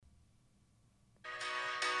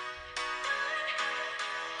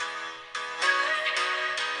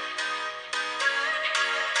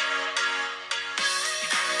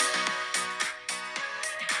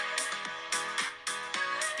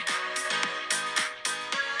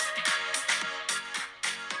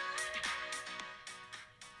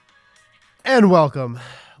And welcome,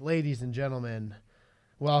 ladies and gentlemen.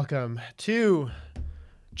 Welcome to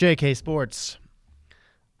JK Sports.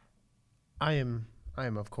 I am,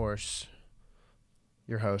 of course,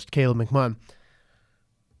 your host, Caleb McMunn.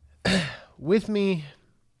 With me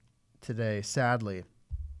today, sadly,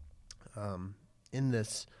 in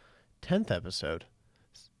this 10th episode,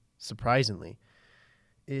 surprisingly,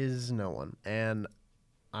 is no one. And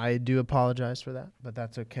I do apologize for that, but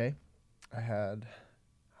that's okay. I had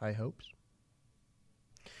high hopes.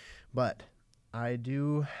 But I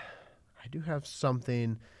do have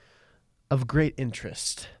something of great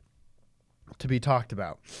interest to be talked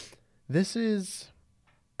about. This is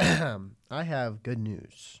I have good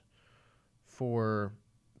news for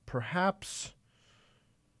perhaps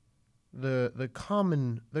the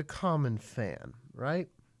common fan, right?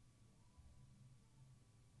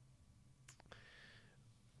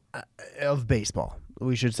 Of baseball.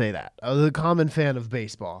 We should say that. The common fan of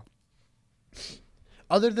baseball.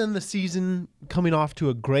 Other than the season coming off to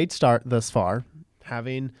a great start thus far,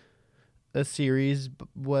 having a series,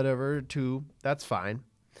 whatever, 2, that's fine.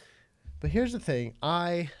 But here's the thing.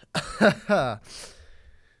 I want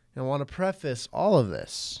to preface all of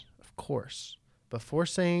this, of course, before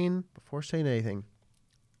saying anything.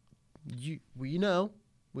 We know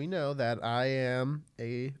that I am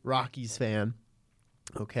a Rockies fan,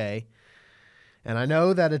 okay? And I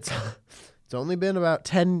know that it's only been about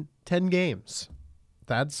 10 games.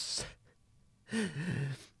 This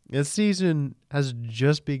season has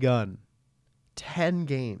just begun. 10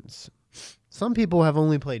 games. Some people have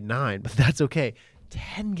only played 9, but that's okay.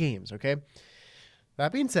 10 games, okay?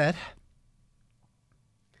 That being said,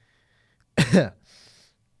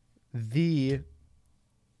 the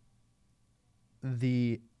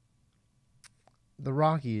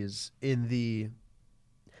Rockies in the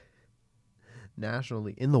National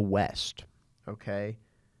League, in the West, okay?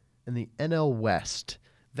 In the NL West,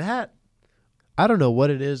 that I don't know what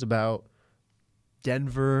it is about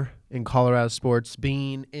Denver and Colorado sports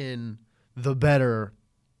being in the better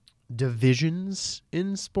divisions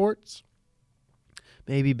in sports,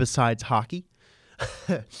 maybe besides hockey.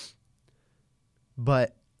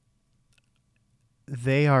 But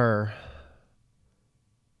they are,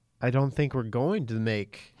 I don't think we're going to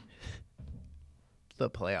make the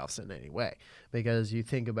playoffs in any way, because you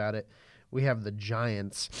think about it, we have the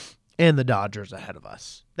Giants and the Dodgers ahead of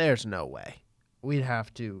us. There's no way. We'd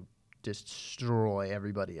have to destroy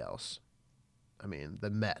everybody else. I mean, the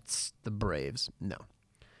Mets, the Braves, no.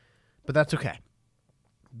 But that's okay.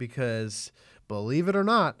 Because, believe it or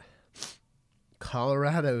not,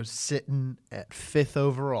 Colorado's sitting at 5th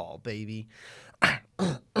overall, baby.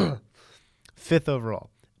 5th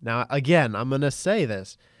overall. Now, again, I'm going to say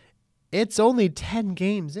this. It's only 10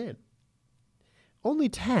 games in. Only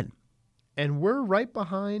 10. And we're right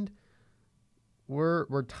behind.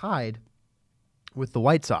 We're tied with the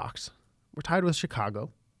White Sox. We're tied with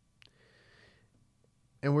Chicago.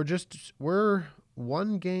 And we're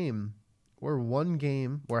one game.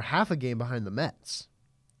 We're half a game behind the Mets.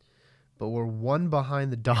 But we're one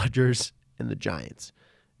behind the Dodgers and the Giants.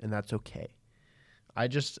 And that's okay.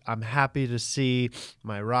 I'm happy to see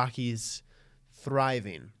my Rockies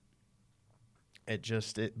thriving.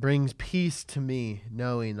 It brings peace to me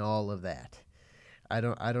knowing all of that. I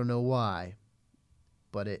don't know why,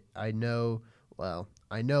 but I know why.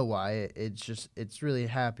 It's really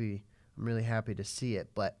happy. I'm really happy to see it,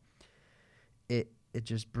 but it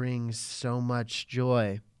just brings so much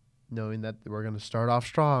joy knowing that we're going to start off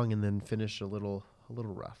strong and then finish a little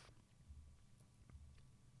rough.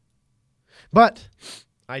 But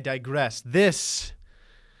I digress. This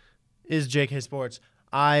is JK Sports.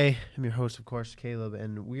 I am your host, of course, Caleb,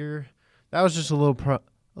 and that was just a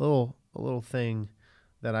little thing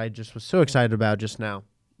that I just was so excited about just now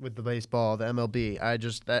with the baseball, the MLB.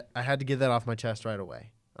 I had to get that off my chest right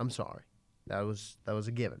away. I'm sorry. That was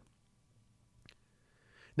a given.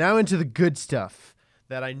 Now into the good stuff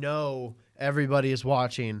that I know everybody is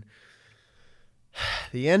watching.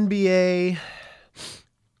 The NBA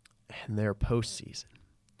and their postseason.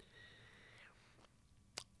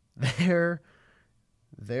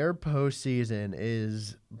 Their postseason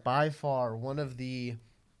is by far one of the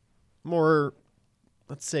more,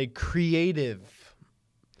 let's say, creative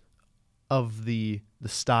of the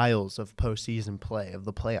styles of postseason play, of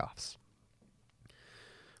the playoffs.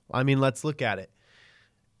 I mean, let's look at it.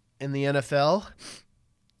 In the NFL,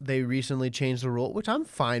 they recently changed the rule, which I'm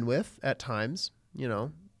fine with at times,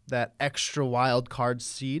 that extra wild card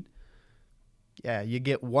seed. Yeah, you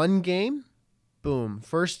get one game, boom,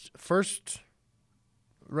 first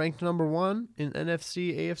ranked number 1 in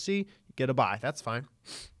NFC, AFC, you get a bye. That's fine.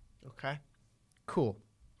 Okay, cool.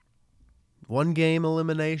 One game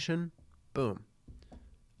elimination, boom,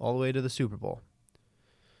 all the way to the Super Bowl.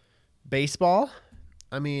 Baseball,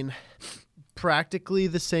 I mean, practically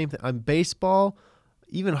the same thing. On baseball,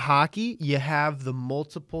 even hockey, you have the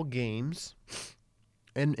multiple games,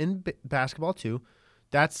 and in basketball too.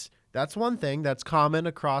 That's one thing that's common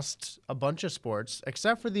across a bunch of sports,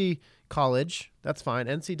 except for the college. That's fine.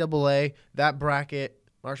 NCAA, that bracket,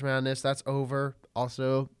 March Madness, that's over.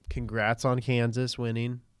 Also, congrats on Kansas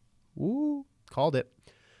winning. Woo, called it.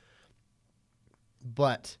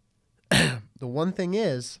 But the one thing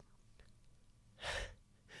is,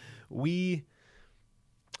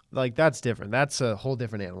 that's different. That's a whole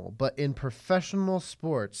different animal. But in professional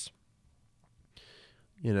sports,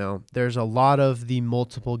 there's a lot of the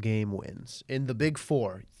multiple game wins. In the Big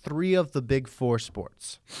Four, 3 of the Big Four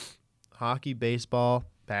sports, hockey, baseball,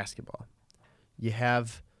 basketball, you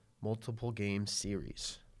have multiple game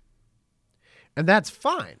series. And that's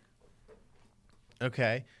fine.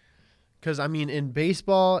 Okay? Because, in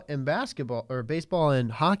baseball and basketball, or baseball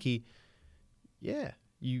and hockey, yeah,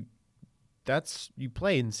 you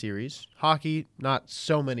play in series. Hockey, not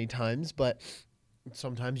so many times, but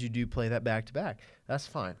sometimes you do play that back-to-back. That's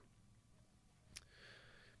fine.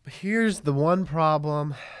 But here's the one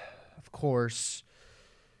problem, of course,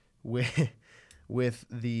 with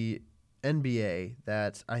the NBA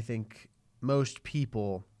that I think most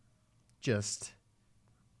people just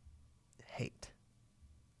hate.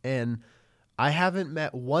 And I haven't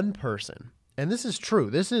met one person, and this is true.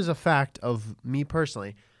 This is a fact of me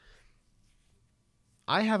personally.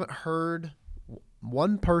 I haven't heard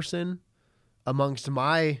one person amongst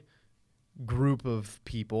my group of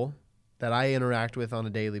people that I interact with on a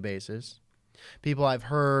daily basis, people I've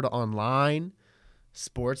heard online,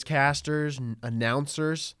 sportscasters,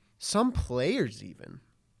 announcers, some players even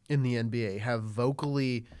in the NBA have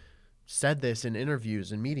vocally said this in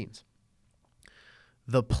interviews and meetings.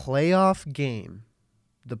 The playoff game,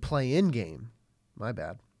 the play-in game,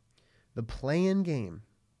 the play-in game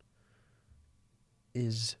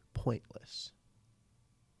is pointless.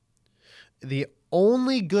 The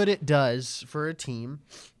only good it does for a team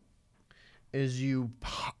is all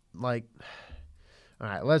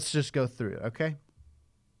right, let's just go through it, okay?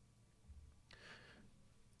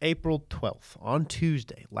 April 12th, on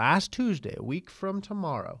Tuesday, last Tuesday, a week ago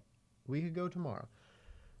tomorrow,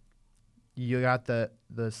 you got the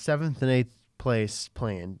 7th and 8th place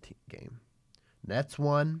play-in game. Nets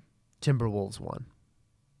won, Timberwolves won.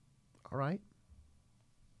 All right.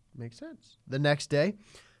 Makes sense. The next day,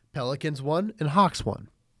 Pelicans won and Hawks won.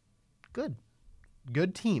 Good.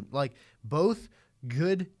 Good team. Both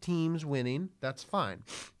good teams winning, that's fine.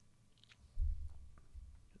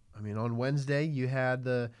 On Wednesday, you had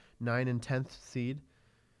the 9 and 10th seed.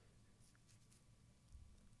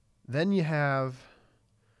 Then you have,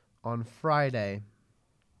 on Friday,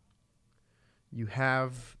 you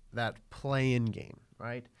have that play-in game,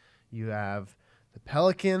 right? You have the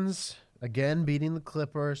Pelicans, again, beating the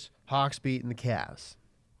Clippers, Hawks beating the Cavs.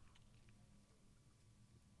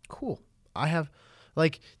 Cool.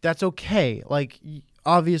 That's okay.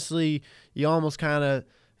 Obviously, you almost kind of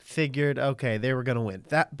figured, okay, they were going to win.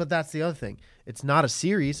 But that's the other thing. It's not a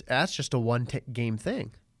series. That's just a one-game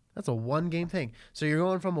thing. That's a one-game thing. So you're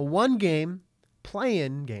going from a one-game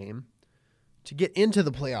play-in game to get into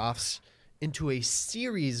the playoffs into a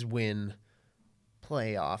series win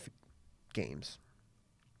playoff games.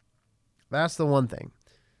 That's the one thing.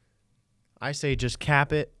 I say just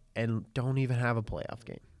cap it and don't even have a playoff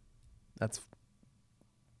game. That's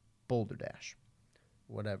Boulder Dash,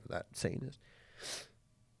 whatever that saying is.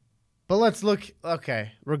 But let's look,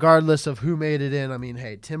 okay, regardless of who made it in,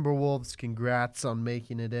 hey, Timberwolves, congrats on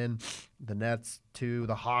making it in. The Nets, too.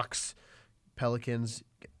 The Hawks, Pelicans,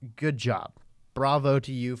 good job. Bravo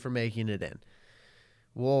to you for making it in.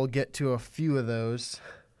 We'll get to a few of those,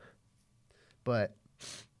 but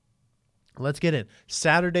let's get in.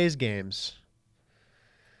 Saturday's games.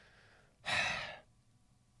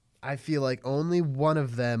 I feel like only one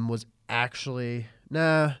of them was actually,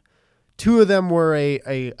 two of them were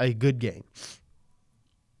a good game.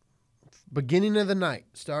 Beginning of the night,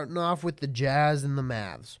 starting off with the Jazz and the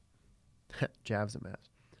Mavs. Javs and Mavs.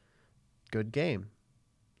 Good game.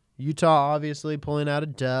 Utah obviously pulling out a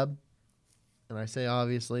dub. And I say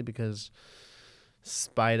obviously because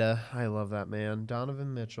Spida, I love that man.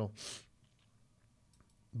 Donovan Mitchell.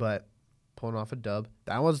 But pulling off a dub.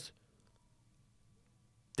 That was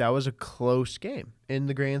a close game in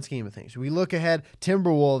the grand scheme of things. We look ahead,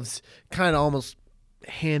 Timberwolves kind of almost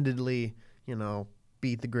handedly,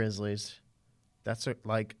 beat the Grizzlies. That's a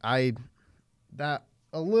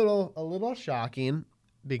little shocking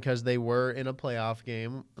because they were in a playoff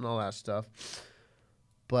game and all that stuff.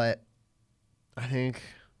 But I think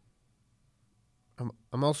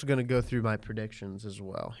I'm also going to go through my predictions as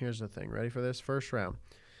well. Here's the thing. Ready for this? First round.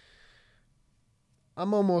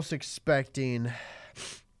 I'm almost expecting –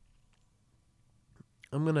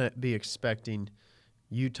 I'm going to be expecting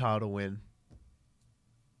Utah to win.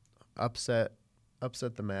 Upset the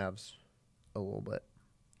Mavs a little bit.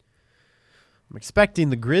 I'm expecting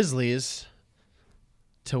the Grizzlies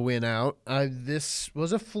to win out. This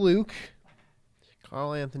was a fluke.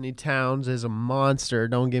 Karl Anthony Towns is a monster.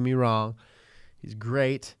 Don't get me wrong. He's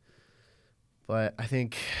great. But I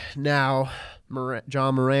think now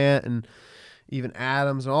John Morant and even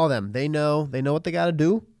Adams and all them, they know what they got to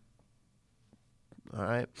do. All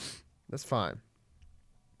right. That's fine.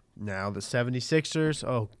 Now the 76ers,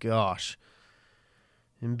 oh gosh.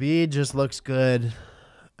 Embiid just looks good.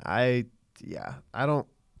 I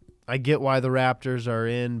get why the Raptors are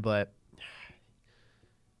in, but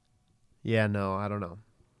yeah, no, I don't know.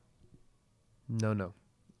 No.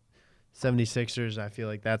 76ers, I feel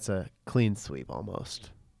like that's a clean sweep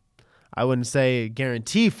almost. I wouldn't say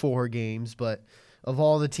guarantee 4 games, but of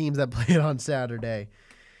all the teams that played on Saturday,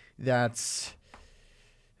 that's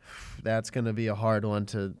going to be a hard one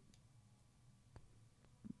to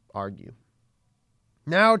argue.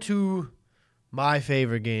 Now to my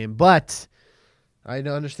favorite game, but I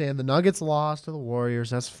understand the Nuggets lost to the Warriors.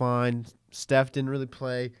 That's fine. Steph didn't really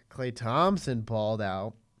play. Klay Thompson balled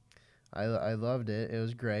out. I loved it. It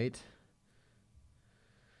was great.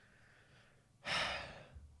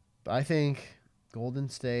 But I think Golden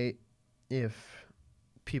State, if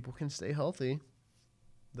people can stay healthy,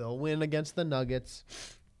 they'll win against the Nuggets.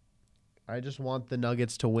 I just want the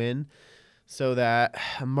Nuggets to win so that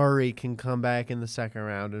Murray can come back in the second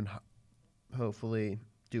round and hopefully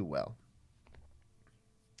do well.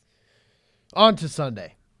 On to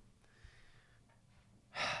Sunday.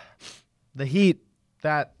 The Heat,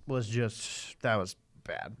 that was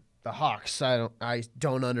bad. The Hawks, I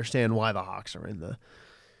don't understand why the Hawks are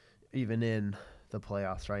even in the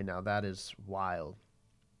playoffs right now. That is wild.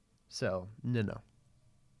 So, no.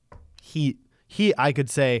 Heat, I could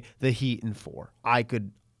say the Heat in 4. I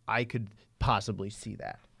could possibly see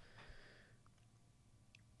that.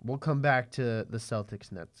 We'll come back to the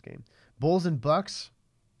Celtics-Nets game. Bulls and Bucks,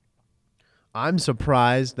 I'm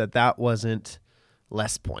surprised that wasn't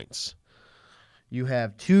less points. You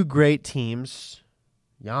have 2 great teams,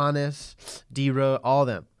 Giannis, D-Rose, all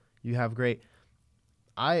them. You have great.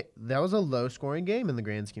 That was a low-scoring game in the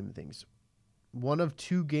grand scheme of things. One of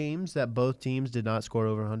 2 games that both teams did not score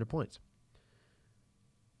over 100 points.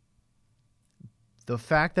 The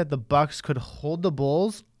fact that the Bucks could hold the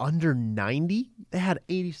Bulls under 90, they had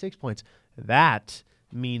 86 points. That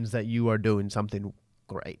means that you are doing something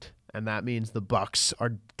great, and that means the Bucks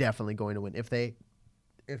are definitely going to win. If they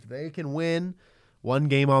can win one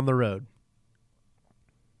game on the road,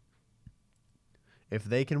 if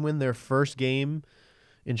they can win their first game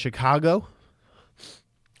in Chicago,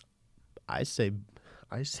 I say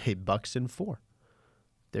Bucks in 4.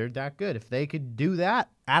 They're that good. If they could do that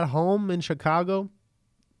at home in Chicago,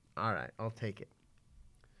 all right, I'll take it.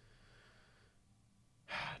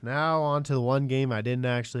 Now on to the one game I didn't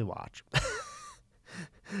actually watch.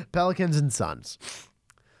 Pelicans and Suns.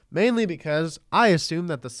 Mainly because I assume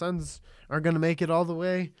that the Suns are going to make it all the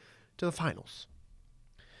way to the finals.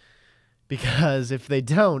 Because if they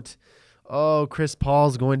don't, Chris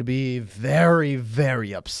Paul's going to be very,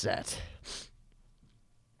 very upset.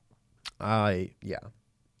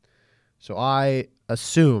 So I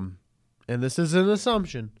assume, and this is an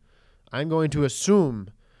assumption, I'm going to assume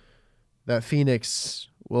that Phoenix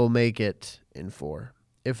will make it in 4.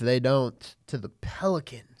 If they don't, to the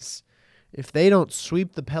Pelicans. If they don't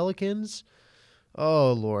sweep the Pelicans,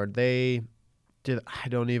 oh, Lord, I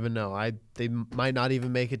don't even know. They might not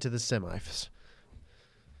even make it to the semis.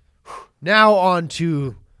 Now on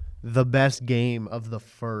to the best game of the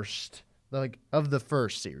first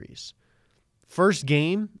series. First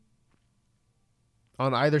game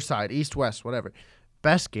on either side, east, west, whatever.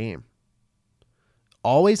 Best game.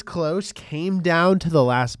 Always close, came down to the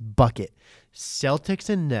last bucket. Celtics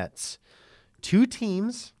and Nets. 2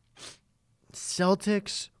 teams.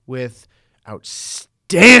 Celtics with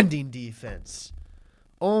outstanding defense.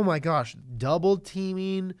 Oh my gosh. Double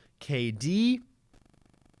teaming KD.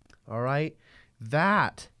 All right.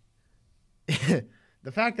 The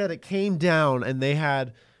fact that it came down and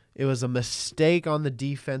it was a mistake on the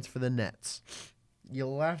defense for the Nets. You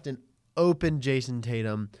left an open Jason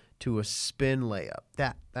Tatum to a spin layup.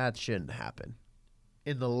 That shouldn't happen.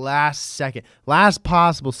 In the last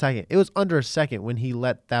possible second. It was under a second when he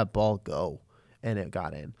let that ball go. and it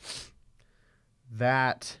got in.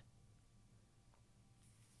 That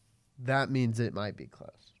means it might be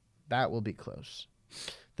close. That will be close.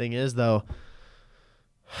 Thing is, though,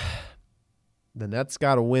 the Nets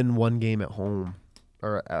got to win one game at home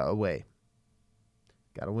or away.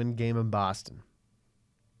 Got to win a game in Boston.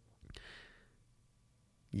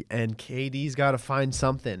 And KD's got to find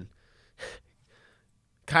something.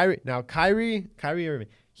 Kyrie Irving,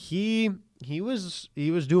 he was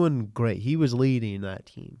doing great. He was leading that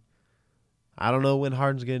team. I don't know when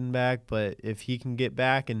Harden's getting back, but if he can get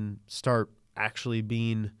back and start actually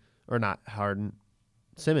being, or not Harden,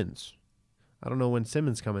 Simmons. I don't know when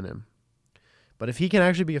Simmons coming in. But if he can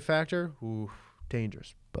actually be a factor,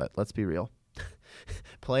 dangerous. But let's be real.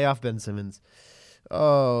 Playoff Ben Simmons.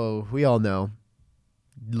 Oh, we all know.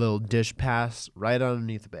 Little dish pass right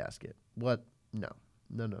underneath the basket. What? No.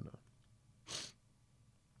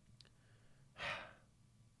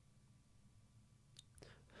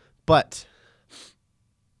 But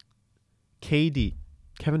KD,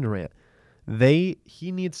 Kevin Durant,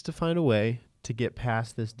 he needs to find a way to get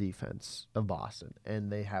past this defense of Boston,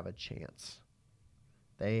 and they have a chance.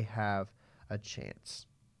 They have a chance.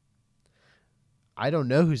 I don't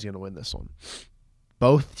know who's going to win this one.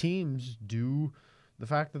 Both teams do. The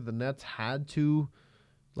fact that the Nets had to,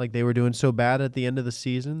 like they were doing so bad at the end of the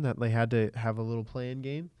season that they had to have a little play-in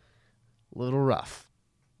game, little rough.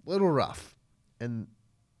 And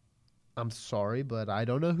I'm sorry, but I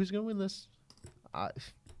don't know who's going to win this. I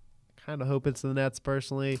kind of hope it's the Nets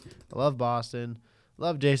personally. I love Boston.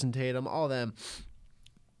 Love Jason Tatum, all them.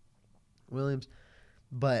 Williams.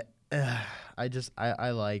 But I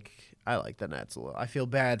like the Nets a little. I feel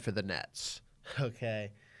bad for the Nets.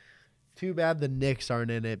 Okay. Too bad the Knicks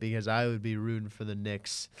aren't in it because I would be rooting for the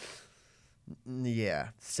Knicks. Yeah,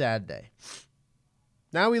 sad day.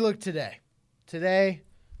 Now we look today. Today,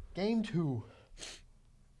 game 2.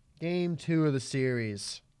 Game 2 of the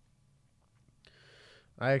series.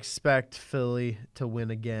 I expect Philly to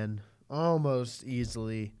win again almost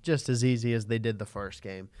easily, just as easy as they did the first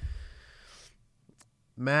game.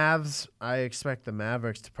 Mavs, I expect the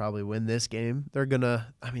Mavericks to probably win this game. They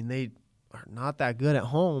are not that good at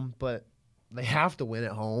home, but they have to win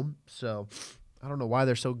at home. So I don't know why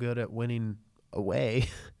they're so good at winning away.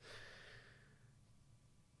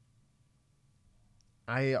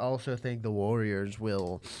 I also think the Warriors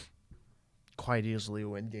will quite easily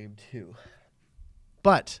win game 2.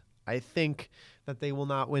 But I think that they will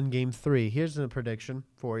not win game 3. Here's a prediction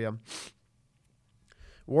for you.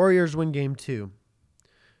 Warriors win game 2.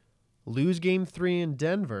 Lose game 3 in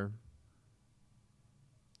Denver.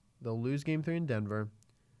 They'll lose game 3 in Denver.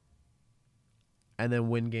 And then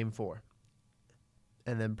win game 4.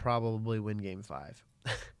 And then probably win game 5.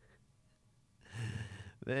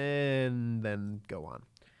 Then go on.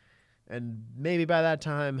 And maybe by that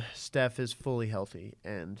time, Steph is fully healthy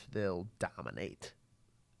and they'll dominate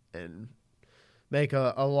and make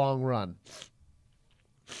a long run.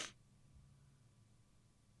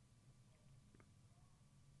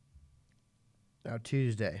 Now,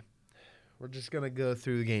 Tuesday, we're just going to go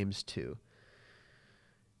through games 2.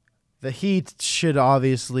 The Heat should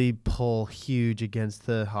obviously pull huge against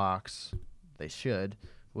the Hawks. They should.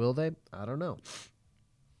 Will they? I don't know.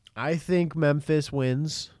 I think Memphis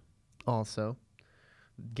wins also.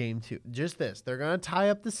 Game 2. Just this. They're going to tie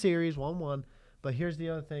up the series 1-1. But here's the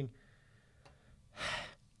other thing.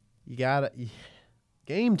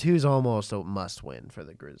 Game 2 is almost a must-win for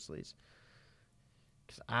the Grizzlies.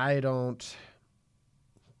 Because I don't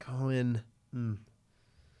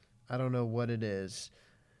know what it is.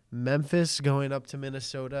 Memphis going up to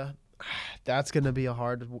Minnesota, that's going to be a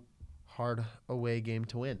hard away game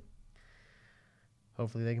to win.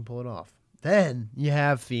 Hopefully they can pull it off. Then you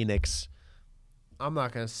have Phoenix. I'm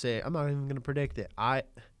not even going to predict it. I'm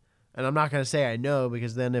not going to say I know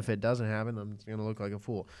because then if it doesn't happen, I'm going to look like a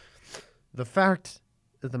fool. The fact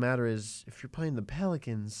of the matter is, if you're playing the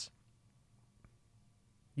Pelicans,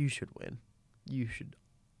 you should win. You should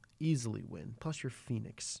easily win. Plus, you're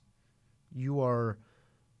Phoenix. You are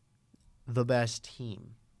the best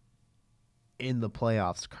team in the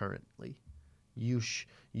playoffs currently. You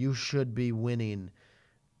should be winning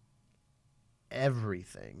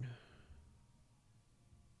everything.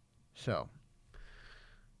 So,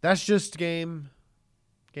 that's just games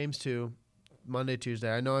 2, Monday,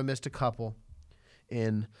 Tuesday. I know I missed a couple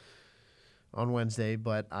on Wednesday,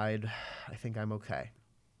 but I think I'm okay.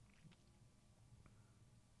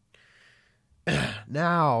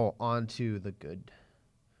 Now, on to the good,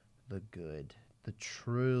 the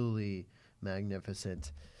truly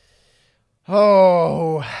magnificent.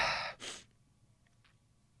 Oh,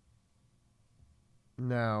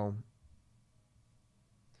 now,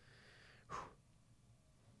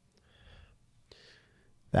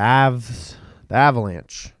 The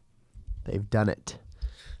Avalanche. They've done it.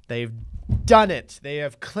 They've done it. They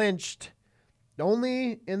have clinched,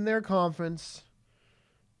 only in their conference,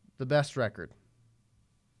 the best record.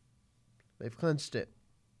 They've clinched it.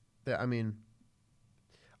 I mean,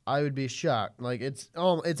 I would be shocked. Like, it's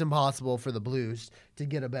impossible for the Blues to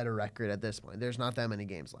get a better record at this point. There's not that many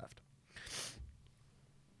games left.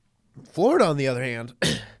 Florida, on the other hand,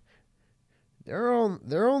 they're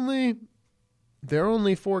only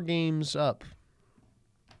 4 games up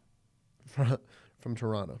from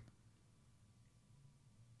Toronto.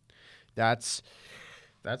 That's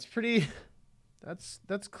pretty.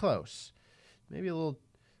 That's close. Maybe a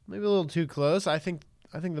little too close. I think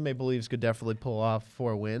the Maple Leafs could definitely pull off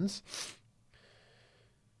 4 wins.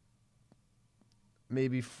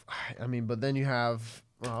 Maybe. But then you have.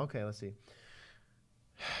 Oh, okay. Let's see.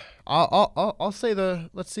 I'll say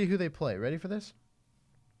let's see who they play. Ready for this?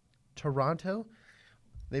 Toronto.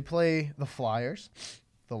 They play the Flyers,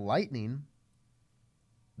 the Lightning.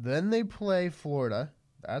 Then they play Florida.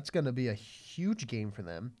 That's going to be a huge game for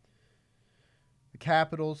them. The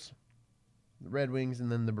Capitals, the Red Wings,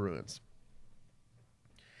 and then the Bruins.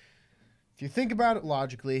 If you think about it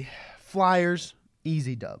logically, Flyers,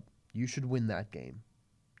 easy dub. You should win that game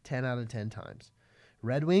 10 out of 10 times.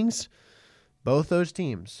 Red Wings, both those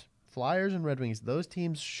teams, Flyers and Red Wings, those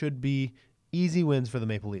teams should be easy wins for the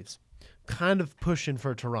Maple Leafs. Kind of pushing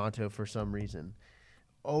for Toronto for some reason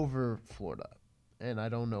over Florida, and I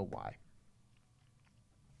don't know why.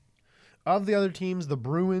 Of the other teams, the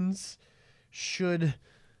Bruins should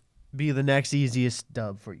be the next easiest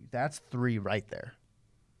dub for you. That's 3 right there.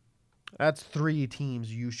 That's 3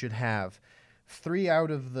 teams you should have. 3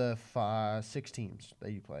 out of the 6 teams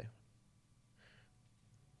that you play.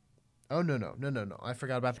 Oh, no. I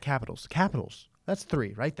forgot about the Capitals. Capitals. That's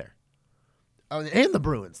 3 right there. Oh, and the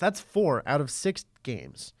Bruins. That's 4 out of 6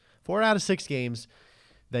 games. 4 out of 6 games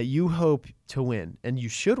that you hope to win. And you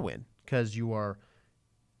should win because you are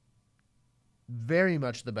very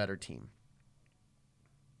much the better team.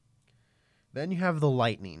 Then you have the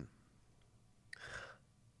Lightning.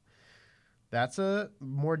 That's a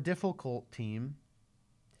more difficult team.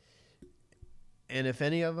 And if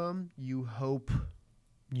any of them, you hope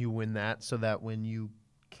you win that so that when you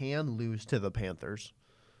can lose to the Panthers,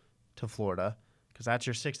 to Florida, because that's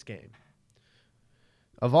your 6th game.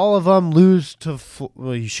 Of all of them, you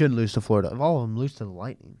shouldn't lose to Florida. Of all of them, lose to the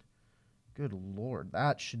Lightning. Good Lord,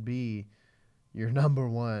 that should be your number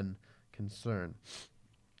 1 concern.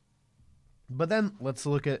 But then let's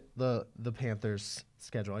look at the Panthers'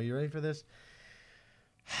 schedule. Are you ready for this?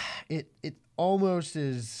 It almost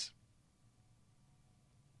is.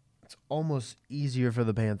 It's almost easier for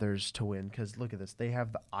the Panthers to win because look at this. They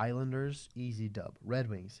have the Islanders, easy dub. Red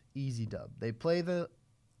Wings, easy dub. They play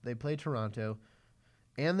Toronto,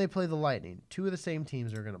 and they play the Lightning. 2 of the same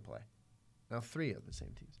teams are going to play. Now 3 of the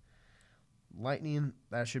same teams. Lightning,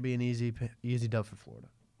 that should be an easy dub for Florida.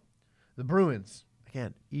 The Bruins,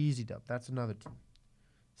 again, easy dub. That's another team.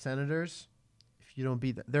 Senators, if you don't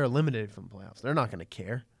beat them, they're eliminated from playoffs. They're not going to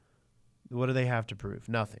care. What do they have to prove?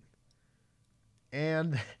 Nothing.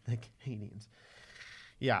 And the Canadians.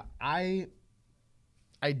 Yeah, I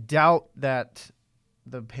doubt that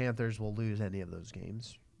the Panthers will lose any of those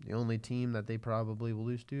games. The only team that they probably will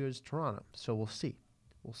lose to is Toronto. So we'll see.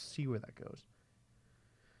 We'll see where that goes.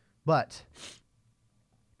 But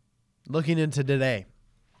looking into today.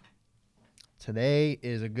 Today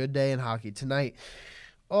is a good day in hockey. Tonight,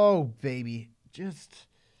 oh, baby,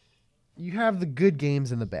 you have the good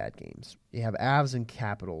games and the bad games. You have Avs and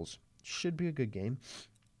Capitals. Should be a good game.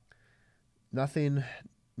 Nothing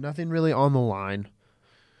really on the line.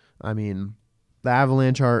 I mean, the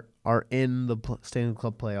Avalanche are in the Stanley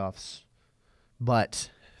Cup playoffs, but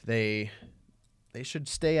they should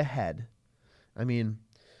stay ahead. I mean,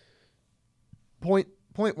 point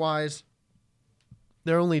wise,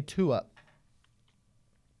 they're only 2 up.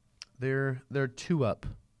 They're 2 up.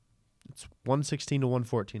 It's 116 to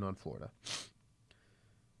 114 on Florida.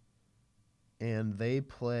 And they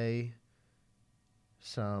play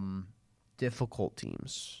some difficult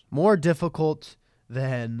teams. More difficult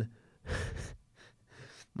than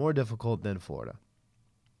Florida.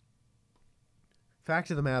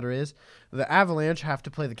 Fact of the matter is, the Avalanche have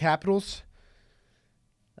to play the Capitals.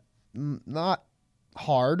 Not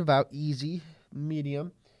hard, about easy,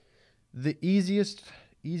 medium. The easiest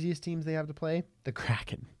teams they have to play, the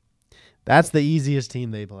Kraken. That's the easiest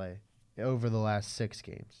team they play over the last 6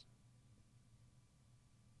 games.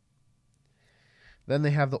 Then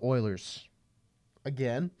they have the Oilers.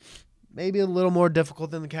 Again, maybe a little more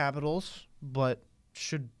difficult than the Capitals, but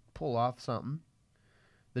should pull off something.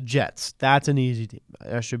 The Jets. That's an easy team.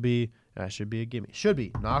 That should be a gimme. Should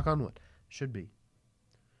be. Knock on wood. Should be.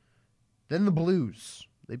 Then the Blues.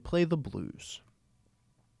 They play the Blues.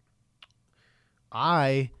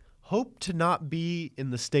 I hope to not be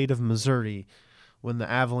in the state of Missouri when the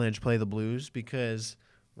Avalanche play the Blues, because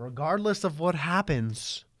regardless of what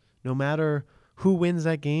happens, no matter who wins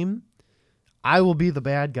that game, I will be the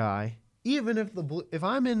bad guy. Even if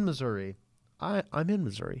I'm in Missouri, I'm in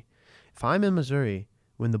Missouri. If I'm in Missouri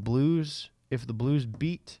when if the Blues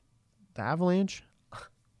beat the Avalanche,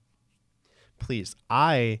 please,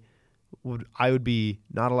 I would be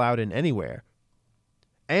not allowed in anywhere.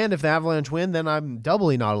 And if the Avalanche win, then I'm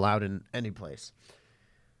doubly not allowed in any place.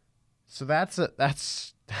 So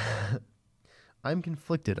that's I'm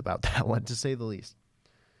conflicted about that one, to say the least.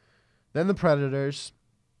 Then the Predators,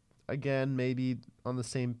 again, maybe on the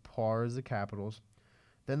same par as the Capitals.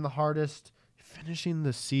 Then the hardest, finishing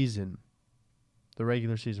the season, the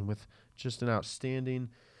regular season, with just an outstanding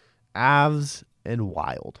Avs and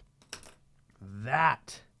Wild.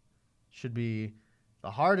 That should be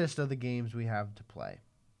the hardest of the games we have to play.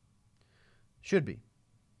 Should be.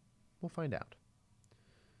 We'll find out.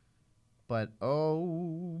 But,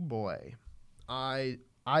 oh boy, I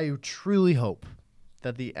truly hope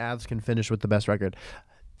that the Avs can finish with the best record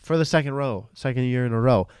for the second year in a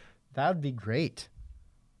row. That would be great.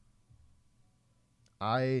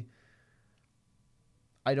 I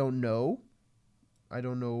don't know. I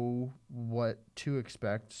don't know what to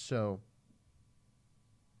expect. So,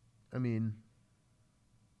 I mean,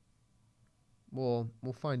 we'll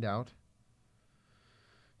find out.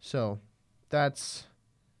 So, there's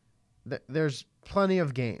plenty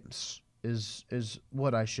of games is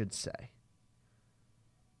what I should say.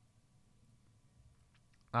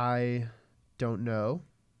 I don't know.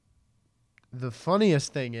 The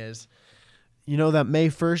funniest thing is, you know that May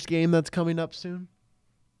 1st game that's coming up soon?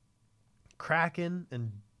 Kraken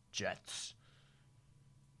and Jets.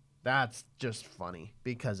 That's just funny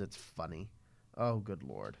because it's funny. Oh, good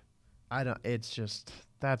Lord. It's just,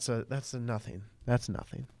 that's a nothing. That's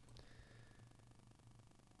nothing.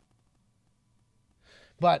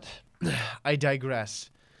 But I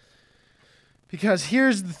digress. Because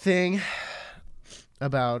here's the thing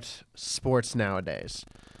about sports nowadays.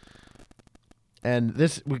 And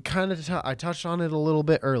this, I touched on it a little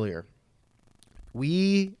bit earlier.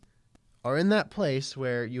 We are in that place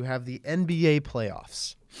where you have the NBA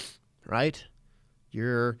playoffs, right?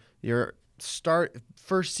 Your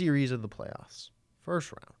first series of the playoffs,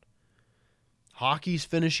 first round. Hockey's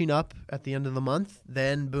finishing up at the end of the month,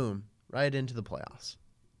 then boom, right into the playoffs.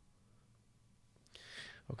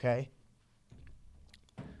 Okay?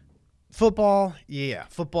 Football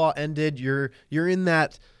ended. You're in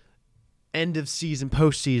that end of season,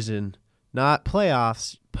 postseason, not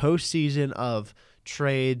playoffs, postseason of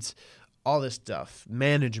trades, all this stuff,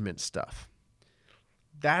 management stuff.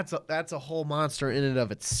 That's a whole monster in and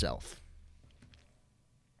of itself.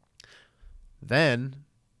 Then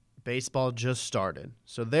baseball just started.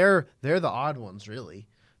 So they're the odd ones, really.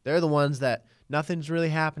 They're the ones that nothing's really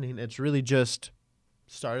happening. It's really just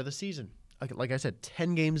start of the season. Like I said,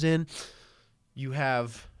 10 games in, you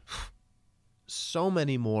have so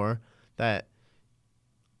many more that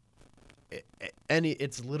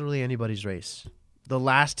it's literally anybody's race. The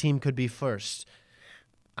last team could be first.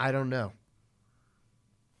 I don't know.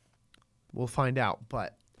 We'll find out.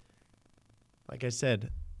 But like I said,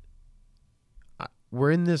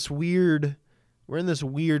 we're in this weird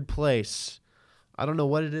place. I don't know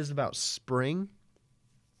what it is about spring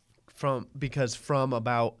because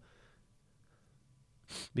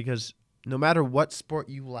no matter what sport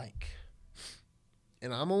you like,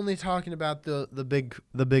 and I'm only talking about the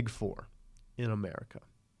big four in America.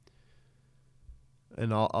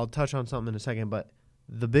 And I'll touch on something in a second, but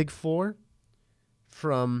the big four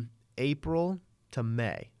from April to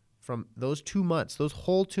May, from those 2 months, those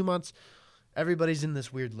whole 2 months, everybody's in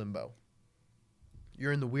this weird limbo.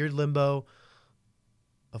 You're in the weird limbo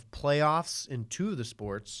of playoffs in two of the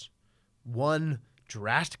sports, one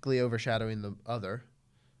drastically overshadowing the other.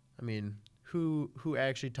 I mean, who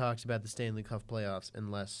actually talks about the Stanley Cup playoffs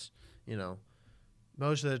unless,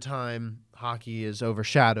 most of the time hockey is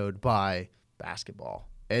overshadowed by basketball.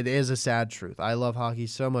 It is a sad truth. I love hockey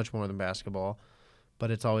so much more than basketball,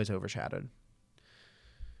 but it's always overshadowed.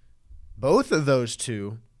 Both of those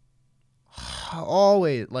two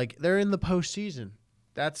always, they're in the postseason.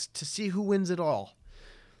 That's to see who wins it all.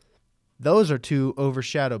 Those are two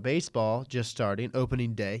overshadow baseball just starting,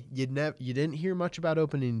 opening day. You didn't hear much about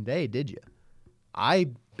opening day, did you?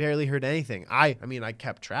 I barely heard anything. I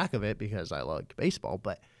kept track of it because I like baseball,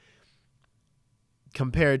 but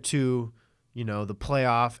compared to the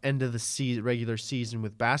playoff end of the regular season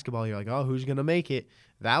with basketball, you're like, oh, who's going to make it?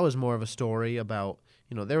 That was more of a story about,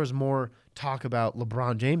 there was more talk about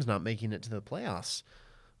LeBron James not making it to the playoffs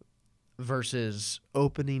versus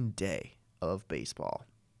opening day of baseball.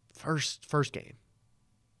 First game.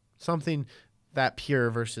 Something that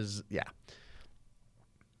pure versus, yeah.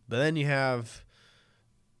 But then you have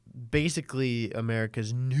basically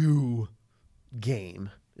America's new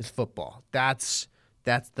game is football. That's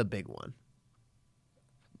the big one.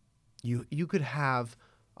 You could have,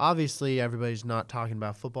 obviously everybody's not talking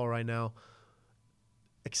about football right now,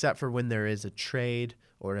 except for when there is a trade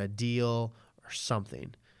or a deal or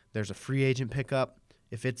something. There's a free agent pickup.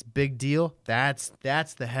 If it's big deal, that's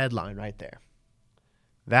the headline right there.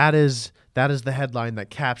 That is the headline that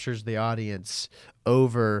captures the audience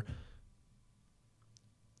over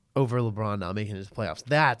LeBron not making his playoffs.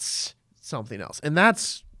 That's something else. And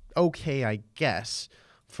that's okay, I guess,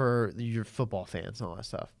 for your football fans and all that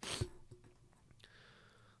stuff.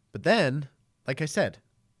 But then, like I said,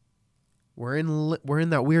 we're in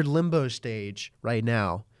that weird limbo stage right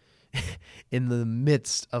now in the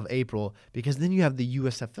midst of April, because then you have the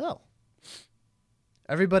USFL.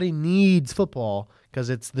 Everybody needs football because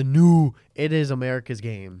it is America's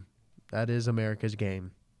game. That is America's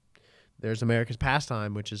game. There's America's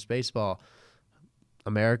pastime, which is baseball.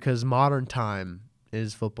 America's modern time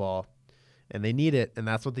is football, and they need it, and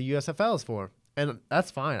that's what the USFL is for. And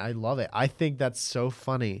that's fine. I love it. I think that's so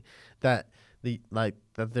funny that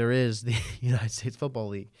that there is the United States Football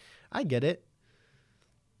League. I get it.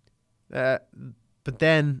 But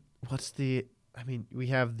then we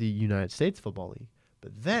have the United States Football League,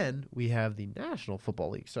 but then we have the National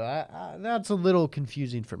Football League. So that's a little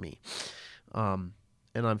confusing for me. And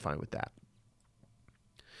I'm fine with that.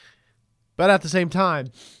 But at the same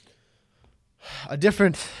time,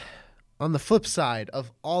 on the flip side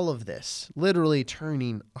of all of this, literally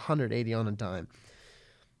turning 180 on a dime,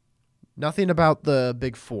 nothing about the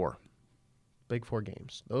Big Four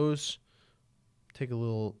games. Those take a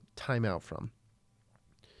little time out from.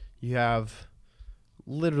 You have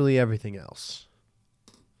literally everything else.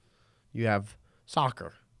 You have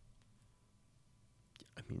soccer.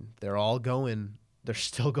 I mean, they're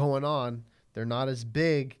still going on. They're not as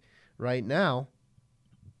big right now,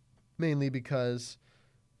 mainly because,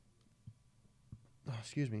 I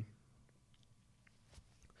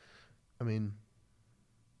mean,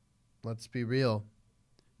 let's be real.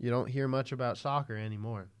 You don't hear much about soccer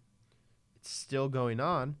anymore. It's still going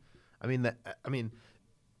on. The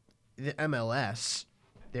MLS,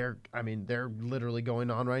 they're literally going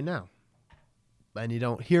on right now. And you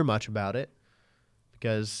don't hear much about it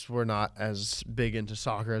because we're not as big into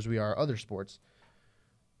soccer as we are other sports.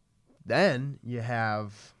 Then you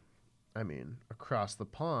have, across the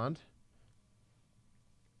pond,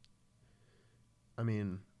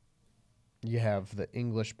 you have the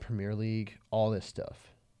English Premier League, all this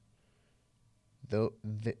stuff. They're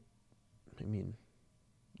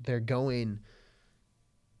going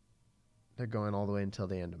all the way until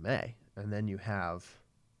the end of May. And then you have,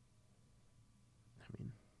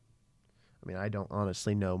 I don't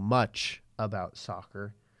honestly know much about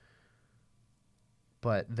soccer,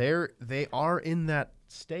 but they are in that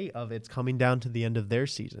state of it's coming down to the end of their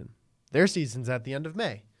season. Their season's at the end of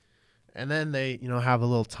May. And then they, have a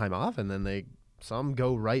little time off, and then some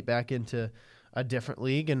go right back into a different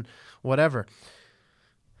league and whatever.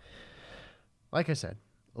 Like I said,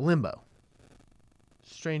 limbo.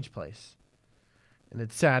 Strange place. And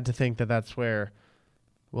it's sad to think that that's where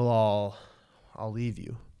I'll leave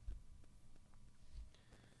you.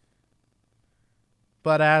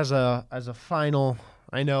 But as a final,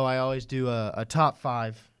 I know I always do a top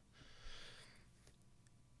 5.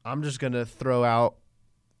 I'm just going to throw out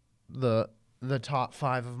the top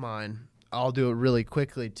 5 of mine. I'll do it really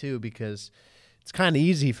quickly too, because it's kind of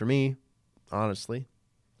easy for me, honestly.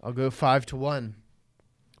 I'll go 5-1.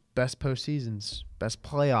 Best postseasons, best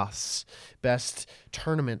playoffs, best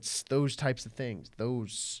tournaments, those types of things.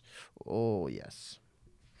 Oh yes.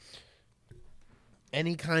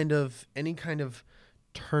 Any kind of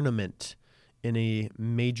tournament in a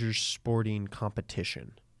major sporting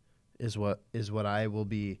competition is what I will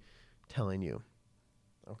be telling you.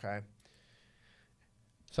 Okay.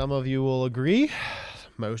 Some of you will agree.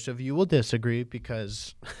 Most of you will disagree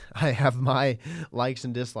because I have my likes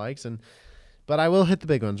and dislikes, but I will hit the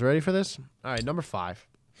big ones. Ready for this? All right, number 5.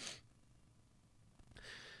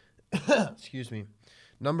 Excuse me.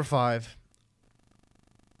 Number 5.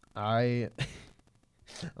 I'm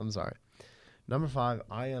sorry. Number 5,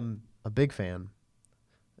 I am a big fan.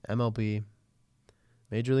 MLB,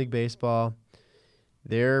 Major League Baseball,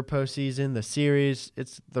 Their postseason, the series,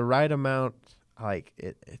 it's the right amount.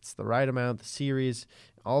 It's the right amount. The series,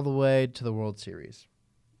 all the way to the World Series.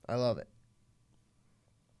 I love it.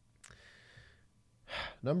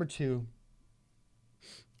 Number 2.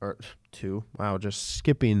 Or 2. Wow, just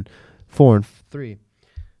skipping 4 and 3.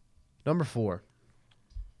 Number 4.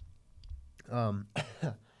 I'm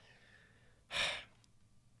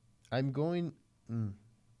going.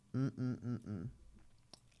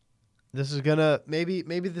 This is gonna maybe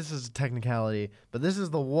this is a technicality, but this is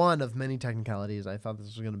the one of many technicalities. I thought this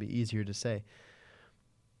was gonna be easier to say.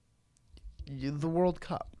 The World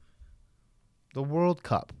Cup. The World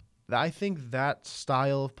Cup. I think that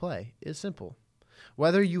style of play is simple.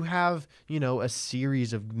 Whether you have, a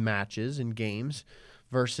series of matches and games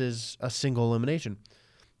versus a single elimination,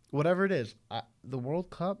 whatever it is, the World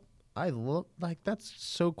Cup, I look like that's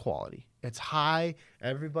so quality. It's high.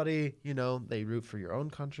 Everybody, they root for your own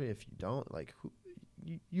country. If you don't,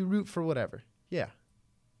 you root for whatever. Yeah.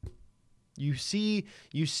 You see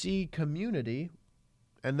community,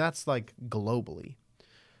 and that's like globally.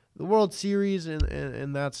 The World Series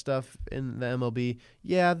and that stuff in the MLB,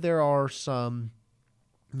 yeah, there are some,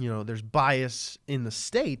 there's bias in the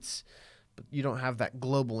States, but you don't have that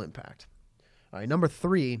global impact. All right, number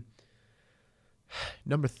three,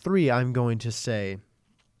 I'm going to say,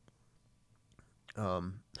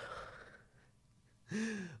 oh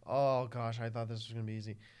gosh, I thought this was going to be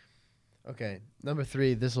easy. Okay, number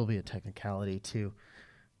 3, this will be a technicality too.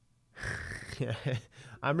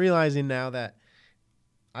 I'm realizing now that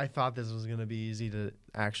I thought this was going to be easy to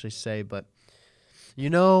actually say, but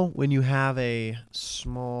when you have a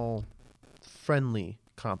small friendly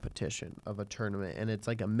competition of a tournament and it's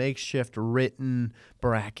like a makeshift written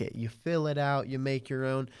bracket, you fill it out, you make your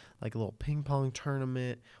own, like a little ping pong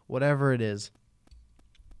tournament, whatever it is.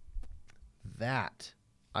 That,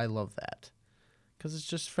 I love that because it's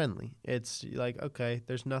just friendly. It's like, okay,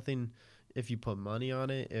 there's nothing, if you put money on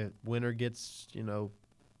it, if winner gets,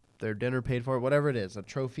 their dinner paid for, whatever it is, a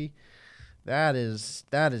trophy, that is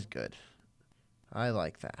good. I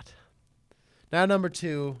like that. Now, number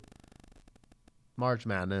 2, March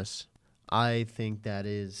Madness. I think that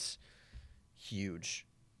is huge,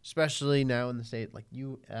 especially now in the state.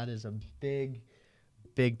 That is a big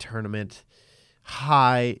tournament.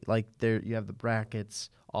 High, there you have the brackets,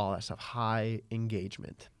 all that stuff. High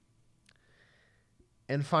engagement.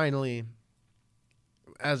 And finally,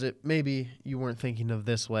 maybe you weren't thinking of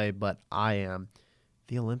this way, but I am,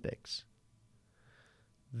 the Olympics.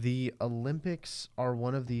 The Olympics are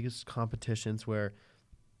one of these competitions where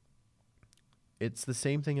it's the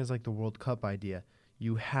same thing as like the World Cup idea.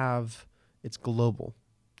 It's global.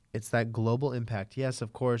 It's that global impact. Yes,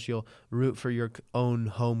 of course, you'll root for your own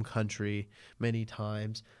home country many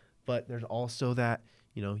times, but there's also that,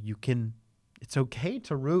 it's okay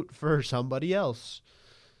to root for somebody else.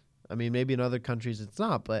 I mean, maybe in other countries it's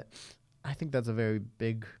not, but I think that's a very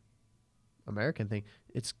big American thing.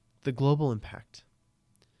 It's the global impact.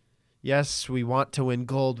 Yes, we want to win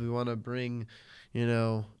gold. We want to bring,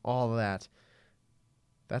 all of that.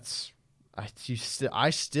 I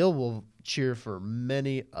still will cheer for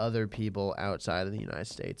many other people outside of the United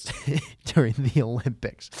States during the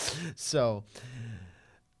Olympics. So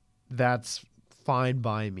that's fine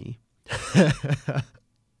by me.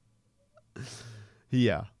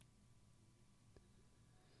 Yeah.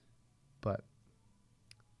 But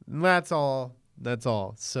that's all.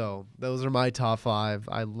 So those are my top 5.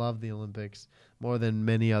 I love the Olympics more than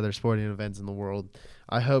many other sporting events in the world.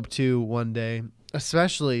 I hope to one day,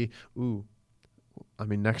 especially,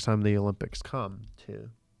 next time the Olympics come to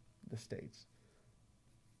the States.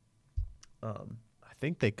 I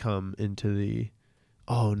think they come into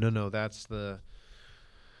that's the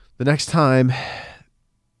next time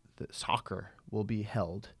the soccer will be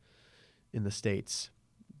held in the States.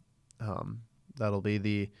 That'll be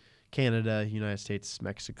the Canada, United States,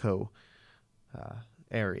 Mexico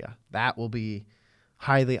area. That will be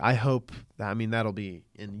I hope, that'll be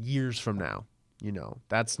in years from now.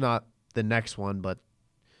 That's not the next one, but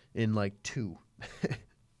in 2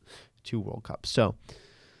 World Cups. So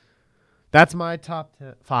that's my top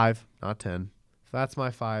 5, not 10. That's my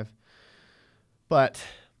 5. But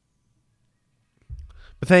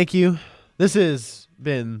thank you. This has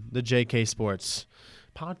been the JK Sports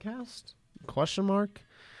Podcast? ?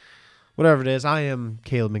 Whatever it is, I am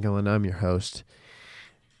Caleb McGillen. I'm your host.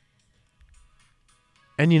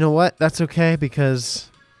 And you know what? That's okay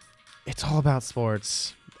because it's all about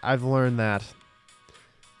sports. I've learned that.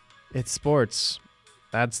 It's sports.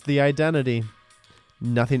 That's the identity.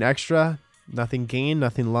 Nothing extra, nothing gained,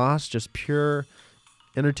 nothing lost, just pure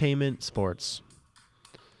entertainment sports.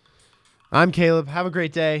 I'm Caleb. Have a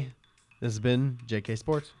great day. This has been JK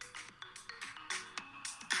Sports.